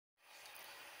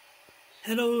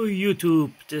Hello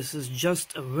YouTube, this is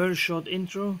just a very short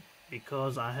intro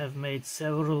because I have made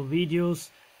several videos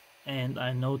and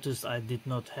I noticed I did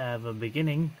not have a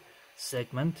beginning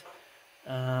segment.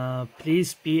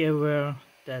 Please be aware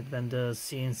that when the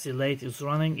CNC lathe is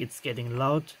running it's getting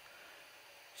loud,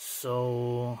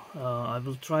 so I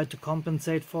will try to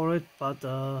compensate for it, but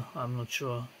I'm not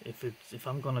sure if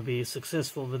I'm gonna be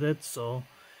successful with it, so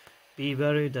be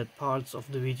wary that parts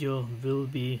of the video will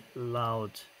be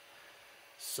loud.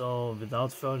 So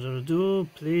without further ado,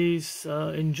 please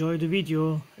enjoy the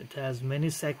video. It has many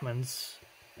segments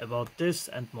about this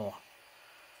and more.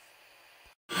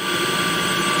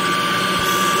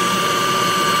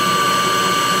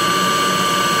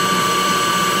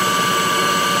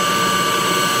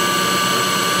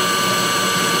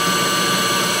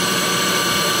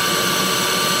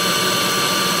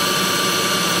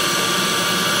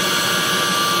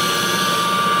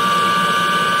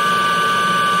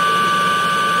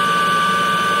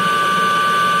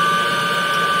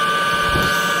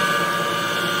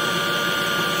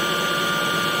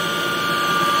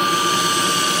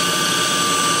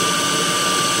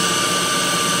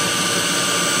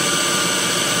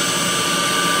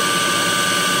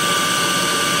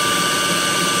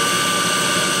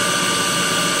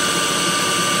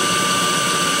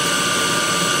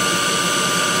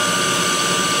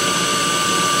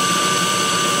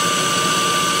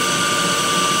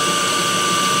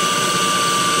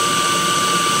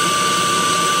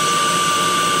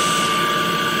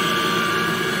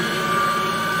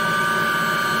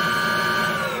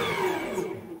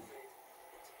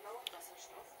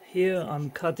 Here I'm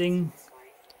cutting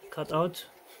a cutout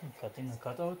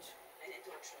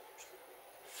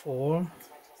for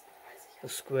a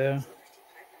square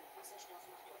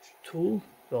tool.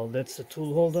 Well, that's the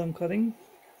tool holder I'm cutting,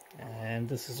 and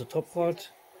this is the top part.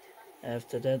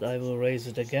 After that I will raise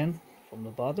it again from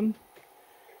the bottom,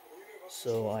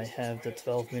 so I have the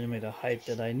 12mm height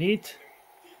that I need,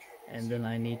 and then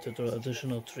I need to do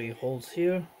additional 3 holes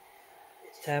here,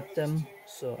 tap them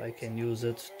so I can use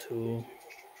it to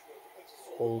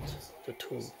hold the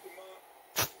tool.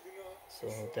 So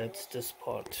that's this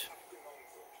part.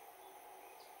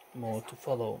 More to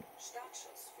follow.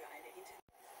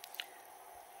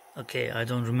 Okay, I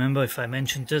don't remember if I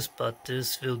mentioned this, but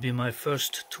this will be my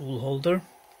first tool holder.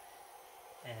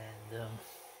 And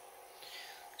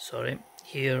sorry,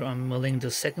 here I'm milling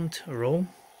the second row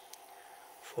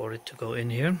for it to go in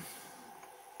here,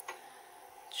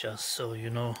 just so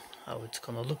you know how it's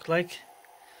gonna look like.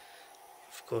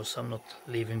 Of course, I'm not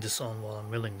leaving this on while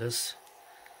I'm milling this.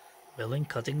 Milling,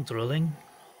 cutting, drilling,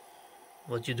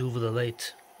 what you do with a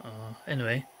lathe.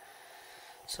 Anyway,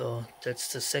 so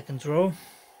that's the second row,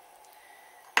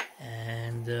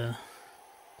 and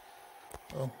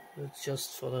well, let's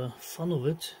just for the fun of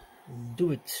it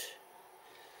do it.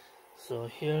 So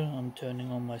here I'm turning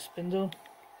on my spindle.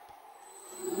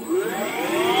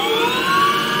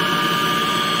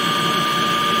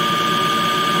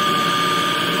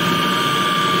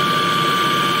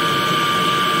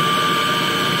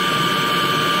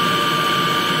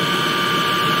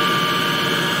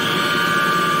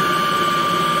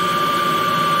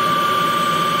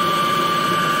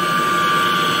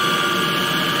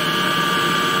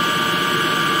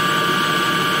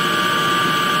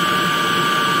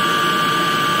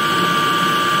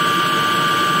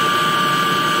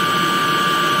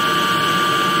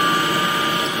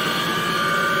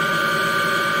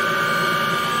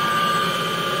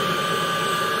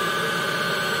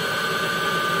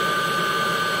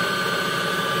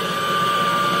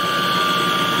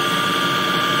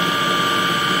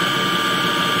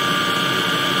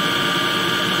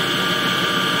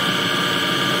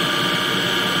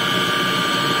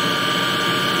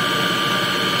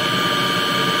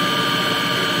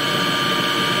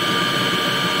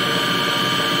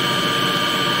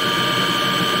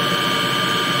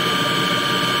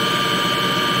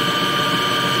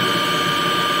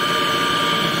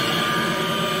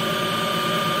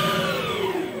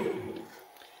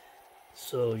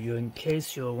 So in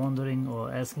case you're wondering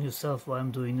or asking yourself why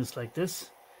I'm doing this like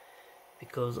this,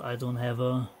 because I don't have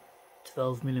a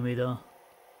 12mm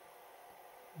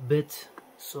bit,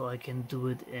 so I can do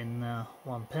it in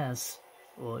one pass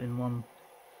or in one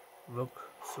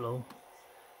workflow,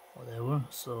 whatever.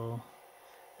 So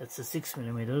that's a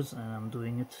 6mm, and I'm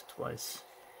doing it twice.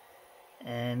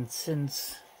 And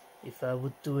since if I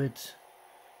would do it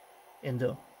in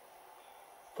the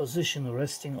position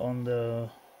resting on the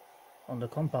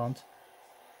compound,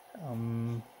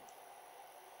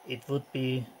 it would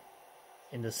be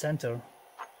in the center,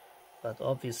 but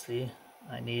obviously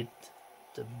I need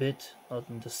the bit not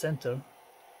in the center,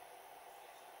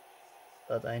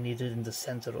 but I need it in the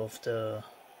center of the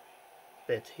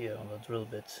bit here on the drill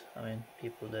bit. I mean,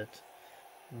 people that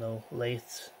know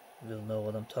lathes will know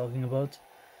what I'm talking about.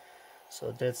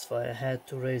 So that's why I had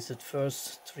to raise it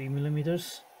first 3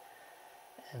 millimeters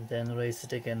and then raise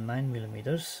it again 9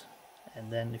 millimeters. And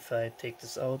then if I take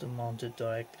this out and mount it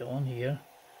directly on here,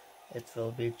 it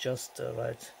will be just the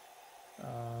right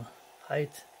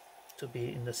height to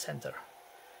be in the center.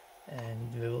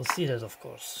 And we will see that, of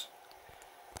course.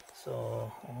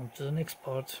 So on to the next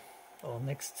part, or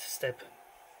next step.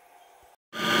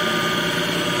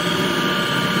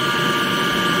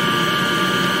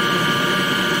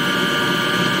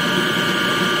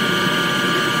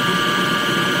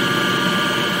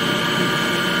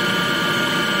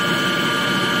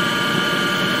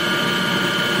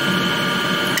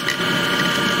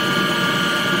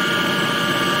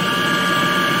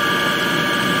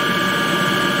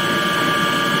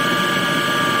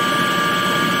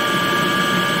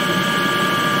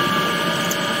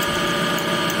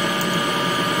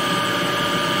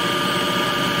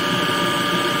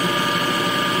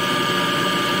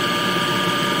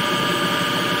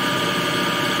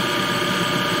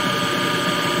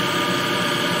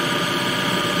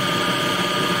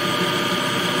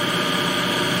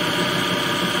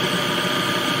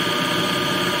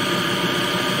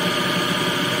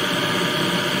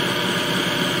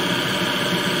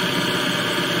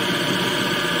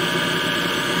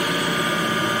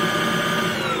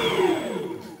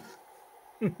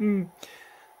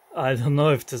 I don't know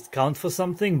if this counts for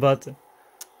something, but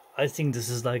I think this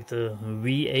is like the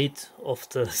V8 of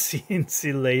the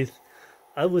CNC lathe.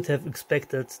 I would have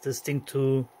expected this thing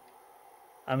to,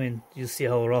 I mean, you see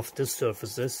how rough this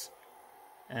surface is,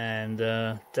 and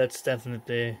that's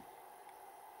definitely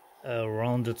a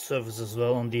rounded surface as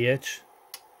well on the edge,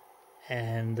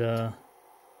 and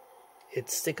it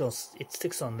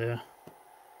sticks on there,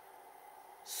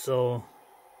 so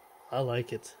I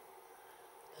like it.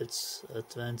 Let's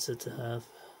advance it to have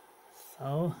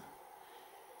thou.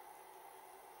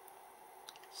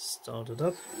 Start it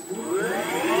up.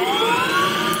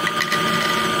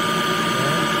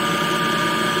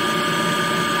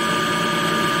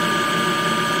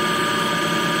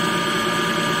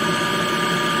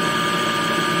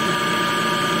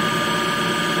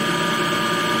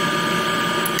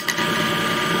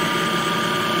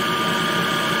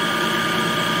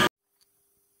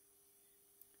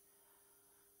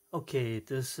 Okay,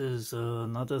 this is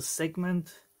another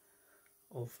segment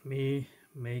of me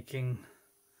making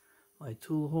my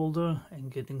tool holder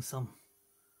and getting some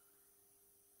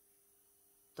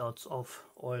dots of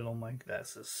oil on my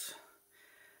glasses.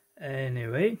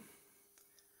 Anyway,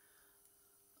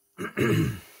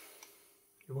 you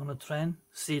wanna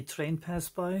see a train pass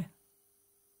by?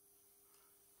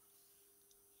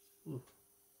 Ooh.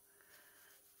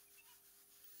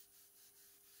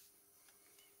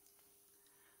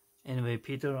 Anyway,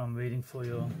 Peter, I'm waiting for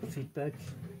your feedback.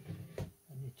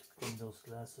 I need to clean those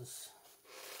glasses.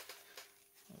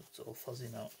 It's all fuzzy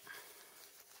now.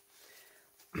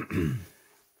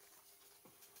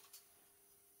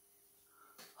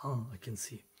 Oh, I can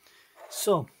see.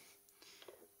 So,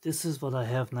 this is what I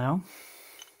have now.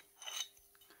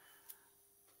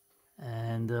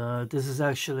 And this is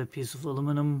actually a piece of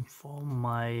aluminum from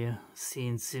my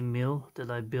CNC mill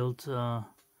that I built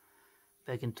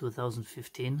back in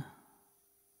 2015.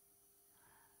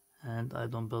 And I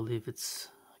can't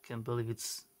believe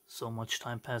it's so much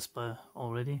time passed by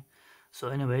already. So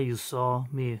anyway, you saw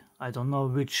me, I don't know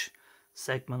which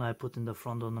segment I put in the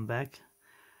front or the back.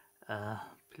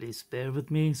 Please bear with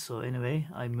me. So anyway,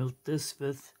 I milled this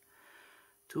with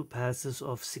 2 passes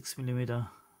of 6mm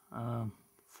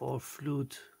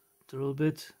 4-flute drill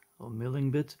bit or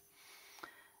milling bit,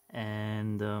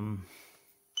 and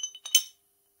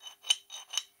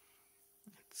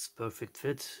it's perfect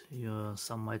fit.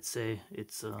 Some might say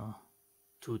it's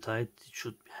too tight. It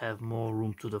should have more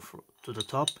room to the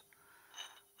top,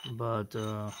 but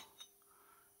I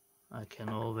can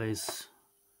always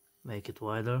make it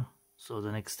wider. So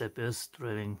the next step is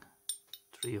drilling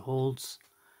 3 holes,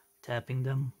 tapping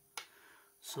them,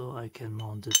 so I can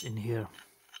mount it in here.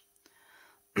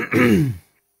 It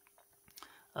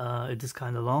is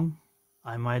kind of long.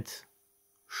 I might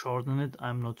shorten it,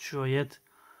 I'm not sure yet,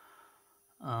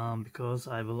 because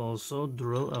I will also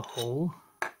drill a hole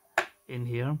in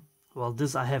here. Well,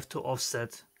 this I have to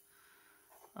offset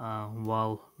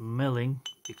while milling,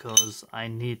 because I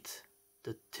need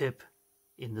the tip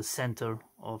in the center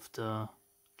of the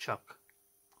chuck.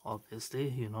 Obviously,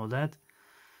 you know that.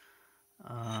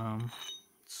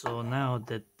 So now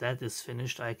that that is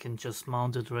finished, I can just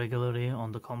mount it regularly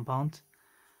on the compound,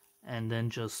 and then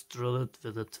just drill it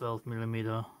with a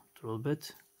 12mm drill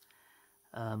bit,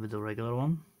 with a regular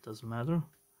one, doesn't matter.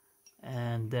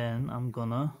 And then I'm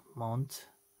gonna mount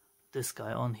this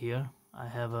guy on here. I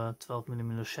have a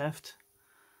 12mm shaft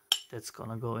that's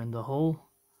gonna go in the hole,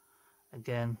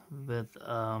 again with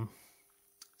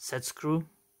set screw.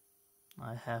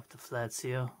 I have the flats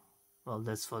here, well,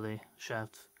 that's for the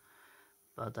shaft,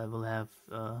 but I will have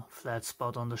a flat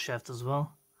spot on the shaft as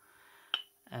well,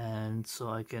 and so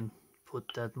I can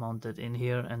put that mounted in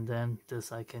here, and then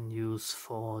this I can use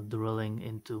for drilling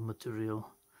into material.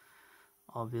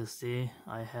 Obviously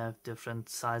I have different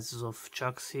sizes of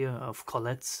chucks here, of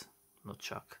collets, not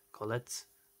chuck, collets.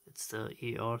 It's the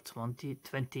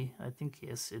ER20, I think,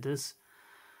 yes it is.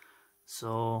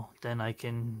 So then I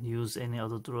can use any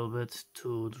other drill bit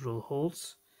to drill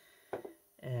holes,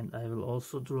 and I will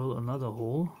also drill another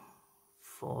hole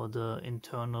for the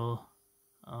internal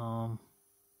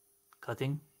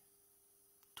cutting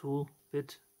tool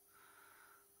bit.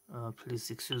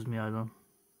 Please excuse me, I don't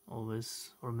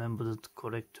always remember the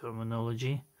correct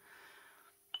terminology,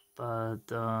 but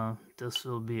this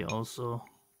will be also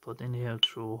put in here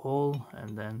through a hole,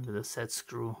 and then with a set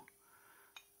screw.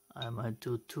 I might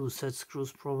do 2 set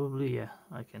screws probably, yeah,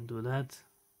 I can do that,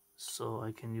 so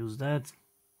I can use that,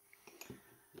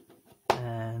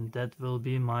 and that will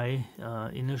be my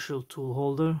initial tool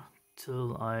holder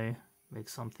till I make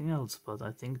something else. But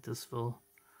I think this will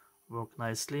work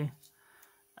nicely.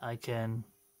 I can,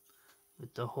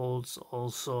 with the holes,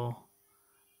 also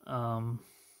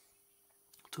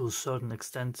to a certain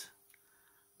extent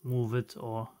move it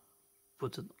or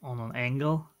put it on an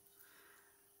angle.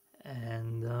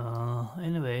 And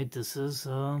anyway, this is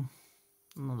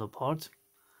another part.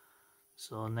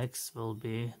 So next will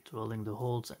be drilling the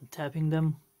holes and tapping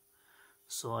them,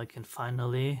 so I can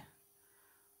finally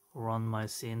run my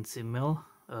CNC mill,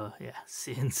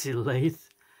 CNC lathe,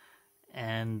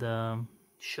 and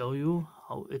show you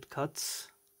how it cuts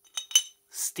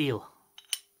steel,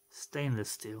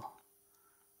 stainless steel,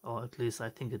 or at least I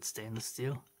think it's stainless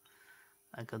steel.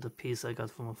 I got a piece I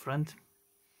got from a friend.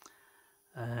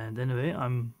 And anyway,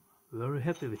 I'm very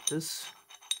happy with this.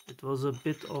 It was a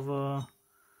bit of a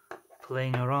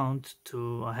playing around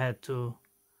I had to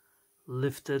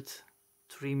lift it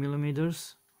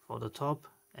 3mm for the top,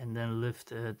 and then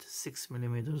lift it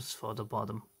 6mm for the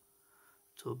bottom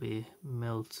to be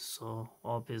milled. So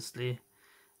obviously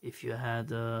if you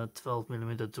had a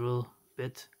 12mm drill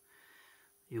bit,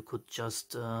 you could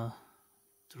just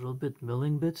drill bit,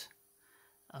 milling bit,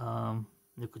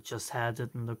 you could just had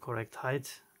it in the correct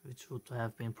height, which would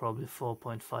have been probably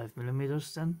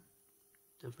 4.5mm then,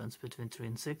 difference between 3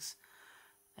 and 6,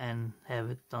 and have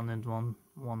it done in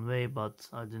one way, but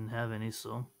I didn't have any,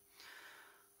 so,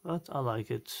 but I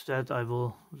like it. That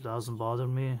doesn't bother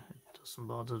me, it doesn't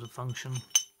bother the function.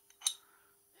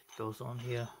 It goes on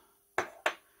here.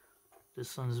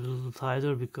 This one is a little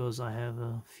tighter because I have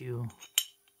a few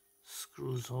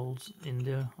screws holes in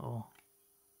there, or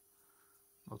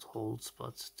not holes,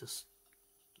 but just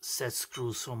set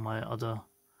screws from my other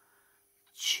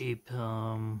cheap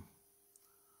tool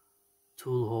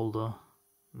holder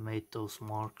made those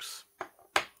marks.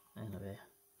 Anyway,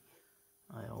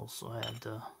 I also had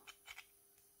the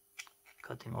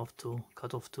cut-off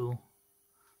tool,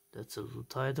 that's a little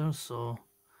tighter. So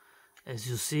as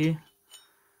you see,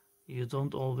 you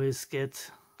don't always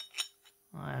get,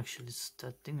 actually it's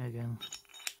that thing again,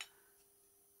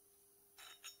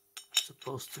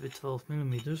 supposed to be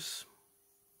 12mm.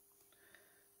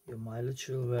 Your mileage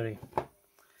will vary.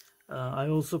 I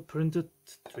also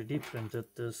 3D printed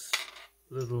this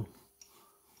little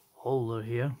holder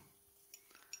here.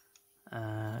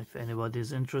 If anybody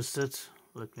is interested,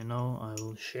 let me know, I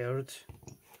will share it.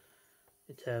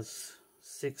 It has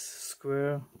 6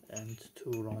 square and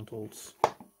 2 round holes.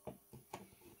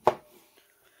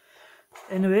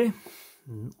 Anyway,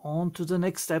 on to the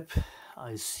next step.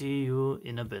 I see you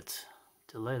in a bit.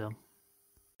 Till later.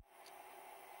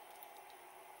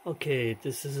 Okay,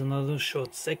 this is another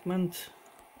short segment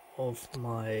of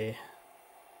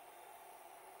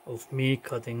me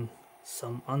cutting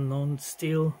some unknown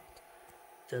steel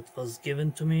that was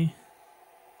given to me,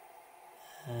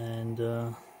 and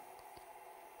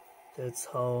that's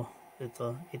how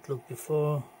it looked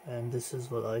before, and this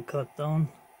is what I cut down.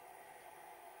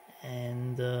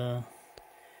 And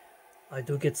I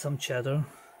do get some chatter.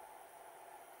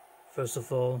 First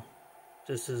of all,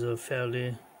 this is a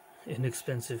fairly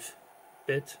inexpensive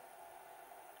bit,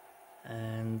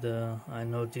 and I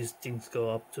know these things go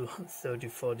up to $30,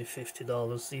 $40,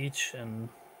 $50 each, and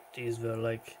these were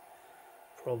like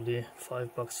probably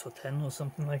 $5 for 10 or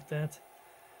something like that,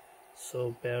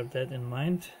 so bear that in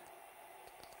mind.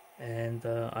 and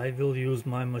I will use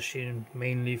my machine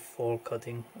mainly for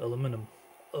cutting aluminum.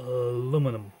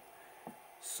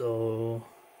 So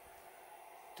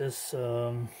this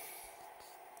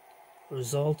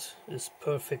result is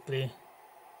perfectly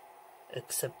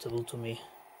acceptable to me,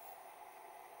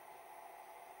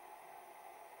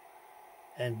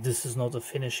 and this is not a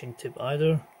finishing tip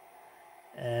either,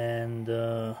 and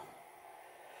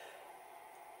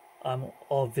I'm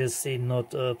obviously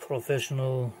not a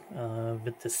professional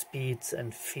with the speeds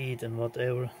and feed and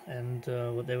whatever, and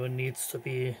whatever needs to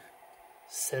be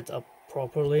set up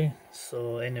properly.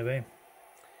 So anyway,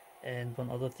 and one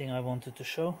other thing I wanted to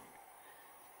show,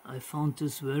 I found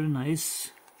this very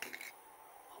nice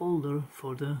holder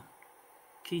for the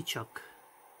key chuck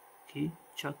key.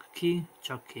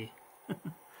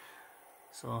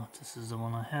 So this is the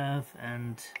one I have,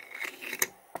 and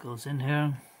goes in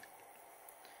here,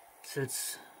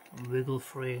 sits wiggle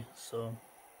free. So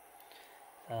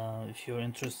if you're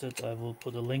interested, I will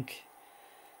put a link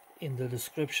in the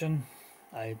description.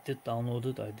 I did download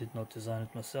it, I did not design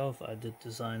it myself. I did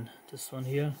design this one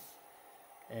here,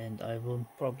 and I will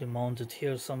probably mount it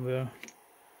here somewhere,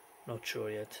 not sure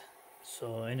yet.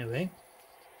 So anyway,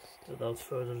 without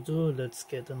further ado, let's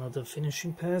get another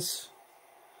finishing pass,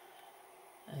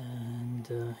 and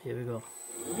here we go.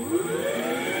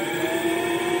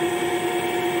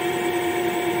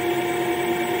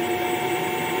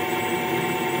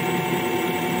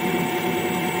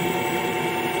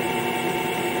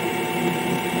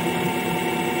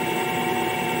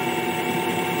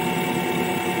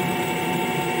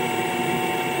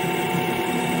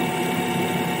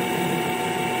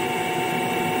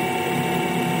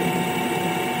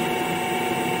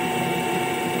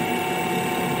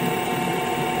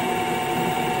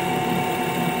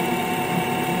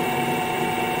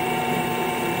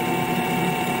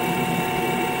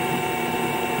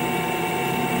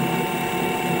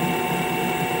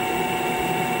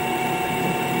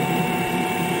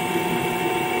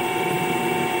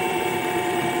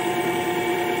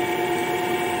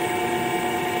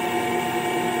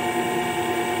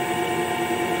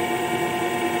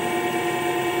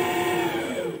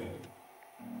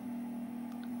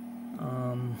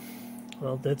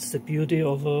 Well, that's the beauty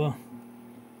of a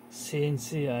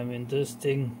CNC. I mean, this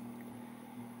thing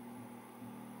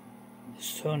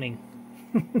is turning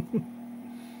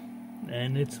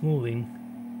and it's moving.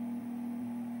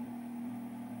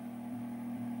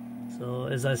 So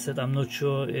as I said, I'm not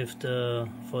sure if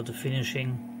for the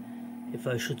finishing, if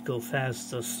I should go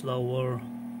faster, slower,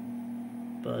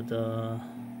 but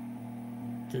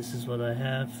this is what I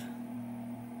have.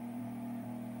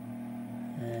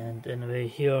 And anyway,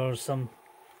 here are some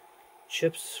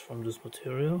chips from this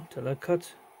material that I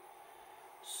cut.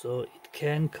 So it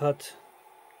can cut.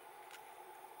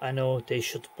 I know they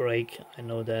should break, I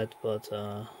know that, but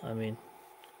I mean,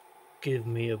 give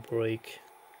me a break.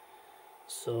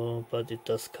 So, but it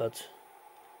does cut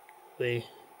way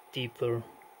deeper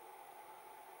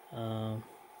than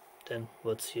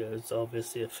what's here. It's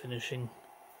obviously a finishing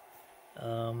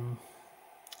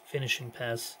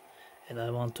pass, and I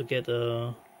want to get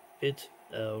a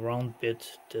round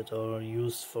bit that are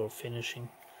used for finishing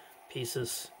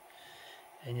pieces.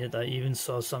 And yet I even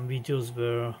saw some videos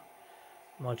where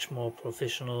much more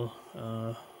professional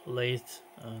lathe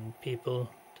and people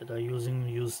that are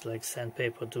use like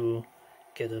sandpaper to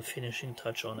get a finishing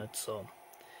touch on it. So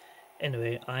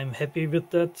anyway, I'm happy with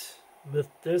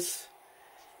this,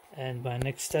 and my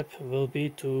next step will be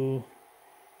to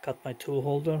cut my tool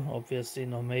holder. Obviously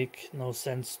no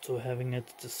sense to having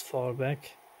it this far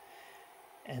back,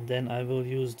 and then I will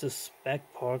use this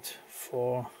back part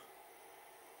for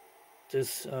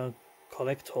this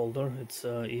collect holder. It's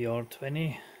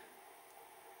ER20,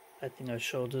 I think I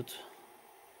showed it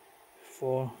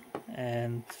before,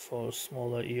 and for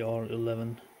smaller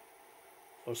ER11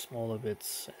 for smaller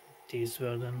bits. And these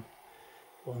were then,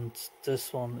 once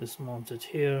this one is mounted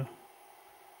here,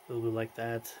 it will be like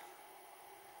that.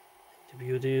 The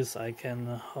beauty is I can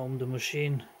home the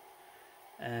machine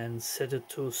and set it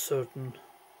to a certain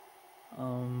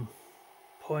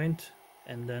point,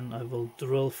 and then I will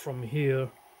drill from here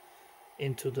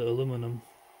into the aluminum,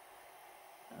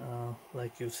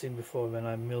 like you've seen before when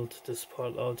I milled this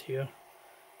part out here.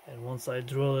 And once I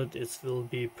drill it, it will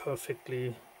be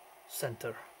perfectly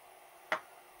center.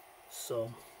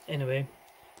 So anyway,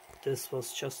 this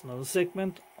was just another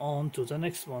segment. On to the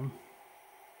next one.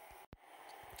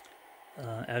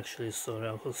 Actually, sorry,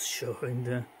 I was showing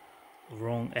the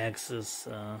wrong axis.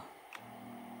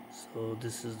 So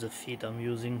this is the feet I'm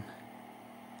using,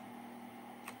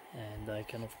 and I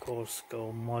can of course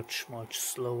go much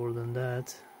slower than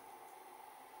that.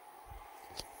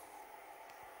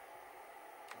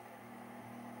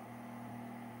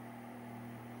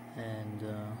 and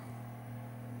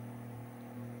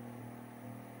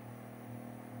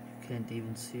you can't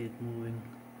even see it moving.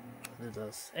 It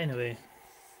does. Anyway,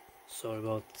 sorry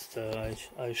about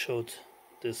I showed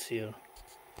this here.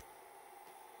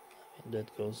 And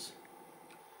that goes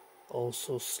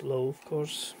also slow, of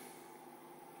course,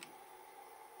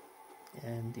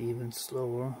 and even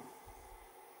slower.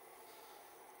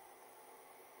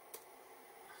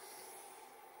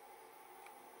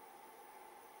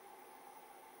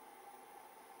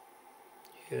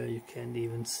 Here you can't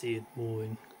even see it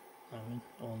moving. I mean,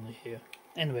 only here.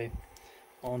 Anyway,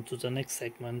 on to the next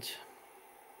segment.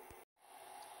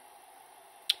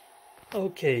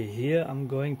 Okay, here I'm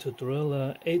going to drill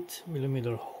a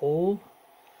 8mm hole.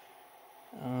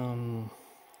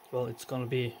 Well, it's gonna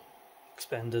be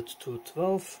expanded to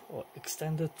 12 or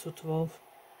extended to 12,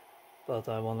 but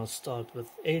I want to start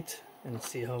with 8 and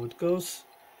see how it goes.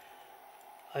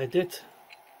 I did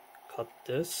cut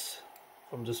this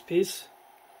from this piece,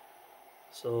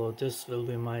 so this will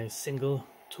be my single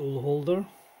tool holder,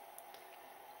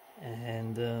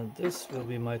 and this will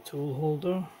be my tool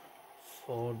holder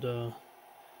for the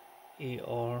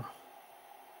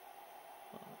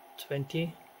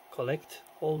ER20 collect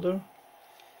holder,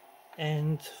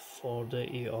 and for the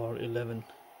ER11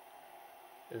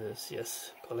 it is,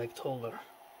 yes, collect holder.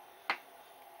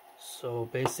 So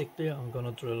basically I'm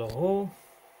gonna drill a hole,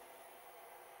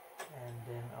 and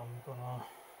then I'm gonna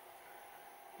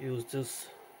use this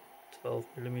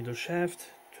 12mm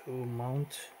shaft to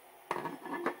mount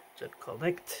the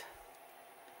collect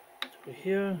to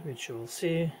here, which you will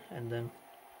see, and then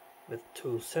with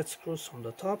 2 set screws on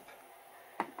the top.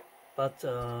 But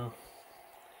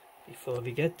before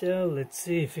we get there, let's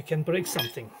see if we can break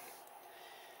something.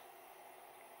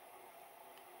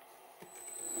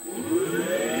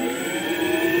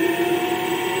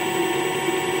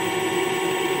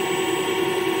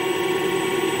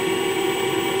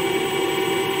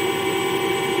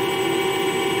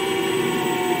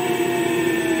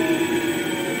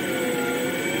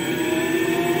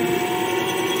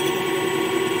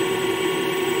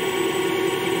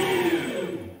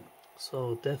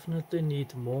 So definitely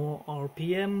need more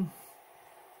RPM.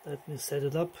 Let me set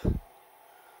it up,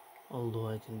 although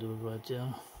I can do it right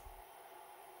there.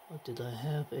 What did I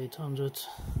have? 800.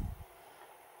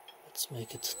 Let's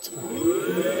make it 10.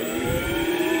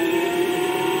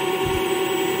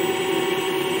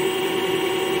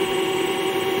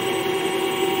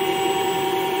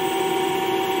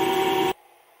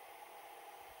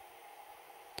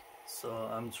 So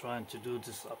I'm trying to do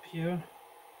this up here,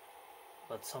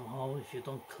 but somehow if you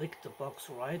don't click the box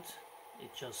right,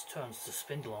 it just turns the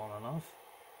spindle on and off.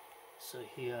 So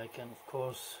here I can of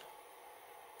course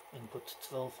input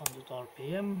 1200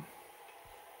 RPM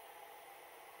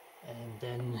and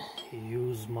then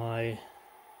use my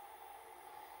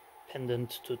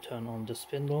pendant to turn on the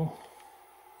spindle.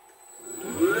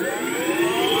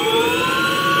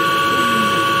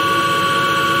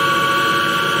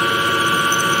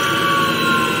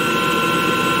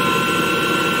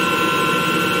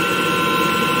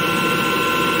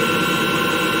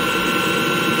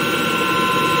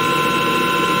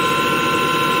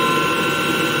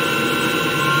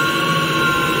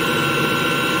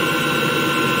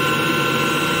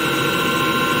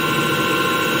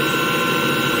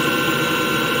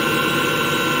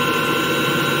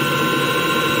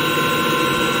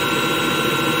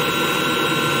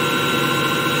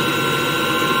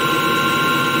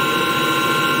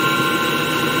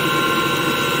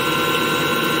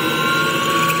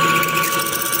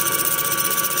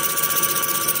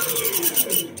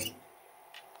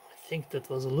 I think that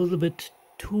was a little bit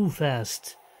too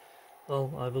fast.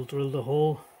 Well, I will drill the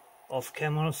hole off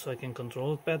camera so I can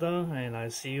control it better, and I'll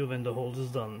see you when the hole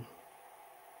is done.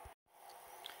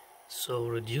 So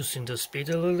reducing the speed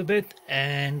a little bit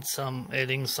and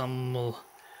adding some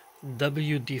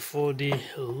WD-40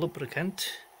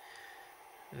 lubricant.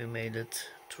 We made it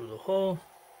through the hole,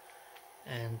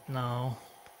 and now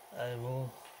I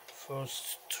will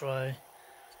first try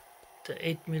the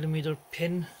 8mm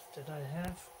pin that I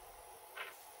have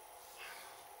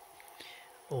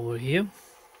over here.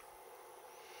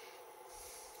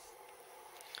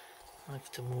 I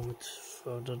have to move it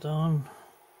further down.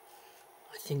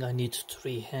 I think I need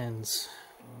 3 hands.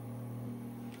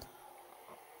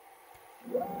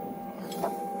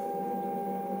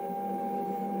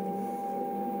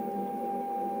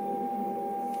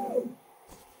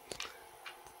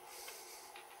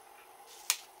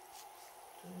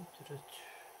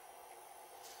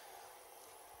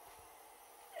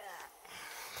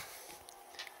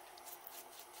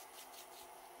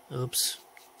 Oops,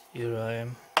 here I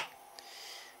am.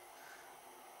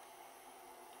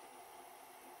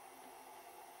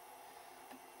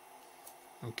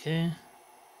 Okay,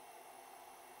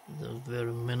 the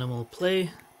very minimal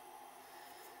play.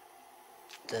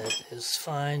 That is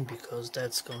fine, because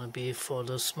that's gonna be for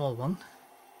the small one.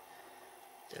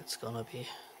 That's gonna be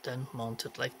then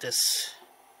mounted like this.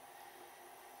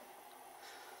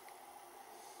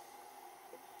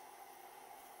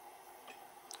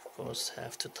 Of course,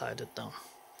 have to tie it down.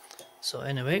 So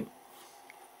anyway,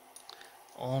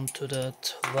 on to the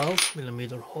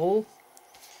 12mm hole,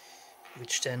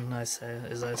 which then, as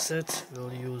I said,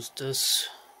 we'll use this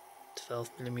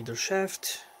 12mm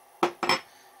shaft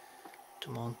to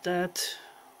mount that,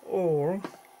 or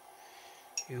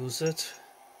use it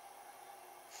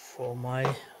for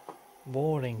my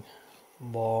boring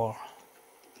bar.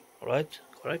 Right?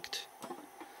 Correct?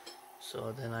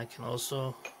 So then I can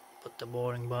also put the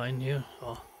boring bar in here.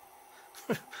 Oh,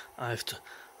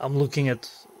 I'm looking at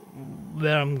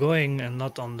where I'm going and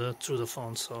not on the through the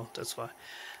phone, so that's why.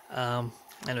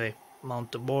 Anyway,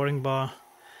 mount the boring bar,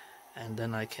 and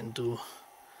then I can do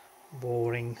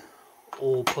boring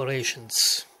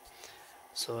operations.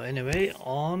 So anyway,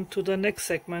 on to the next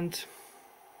segment.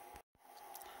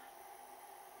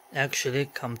 Actually,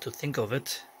 come to think of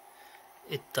it,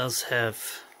 it does have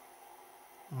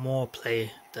more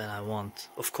play than I want.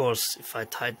 Of course, if I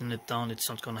tighten it down, it's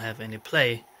not gonna have any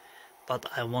play, but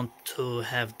I want to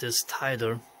have this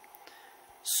tighter.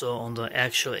 So on the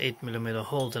actual 8mm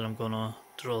hole that I'm gonna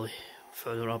drill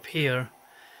further up here,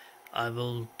 I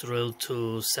will drill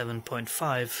to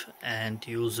 7.5 and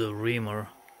use a reamer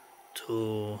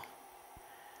to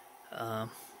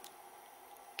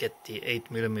get the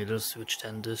 8mm, which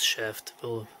then this shaft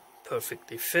will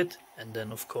perfectly fit, and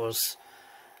then of course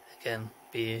again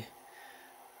be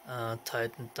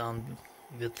tightened down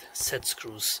with set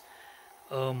screws.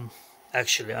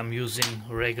 Actually, I'm using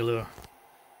regular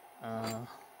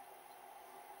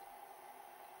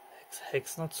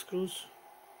hex nut screws,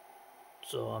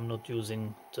 so I'm not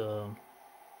using the,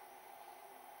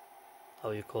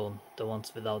 how you call them, the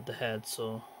ones without the head.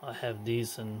 So I have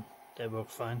these and they work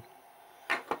fine.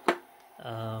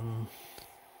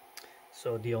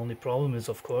 So the only problem is,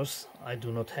 of course, I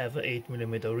do not have an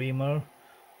 8mm reamer,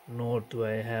 nor do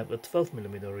I have a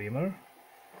 12mm reamer.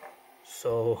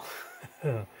 So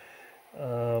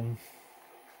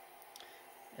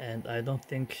and I don't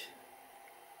think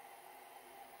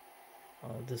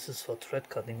this is for thread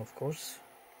cutting, of course,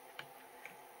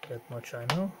 that much I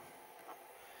know.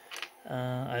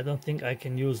 I don't think I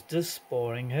can use this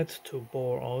boring head to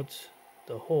bore out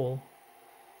the hole,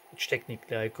 which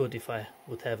technically I could if I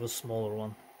would have a smaller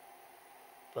one,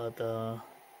 but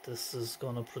this is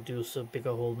gonna produce a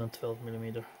bigger hole than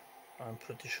 12mm. I'm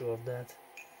pretty sure of that.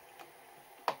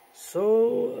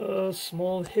 So a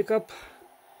small hiccup.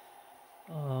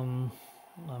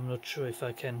 I'm not sure if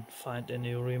I can find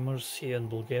any reamers here in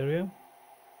Bulgaria.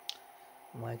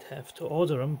 Might have to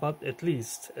order them, but at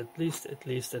least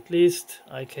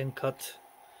I can cut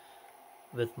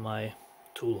with my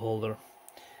tool holder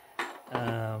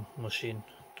machine.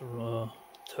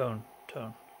 Turn,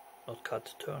 not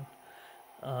cut, turn.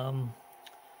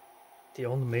 The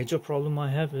only major problem I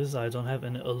have is I don't have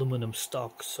any aluminum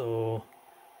stock, so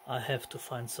I have to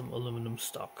find some aluminum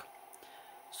stock.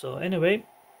 So anyway,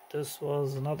 this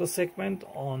was another segment.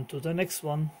 On to the next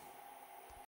one.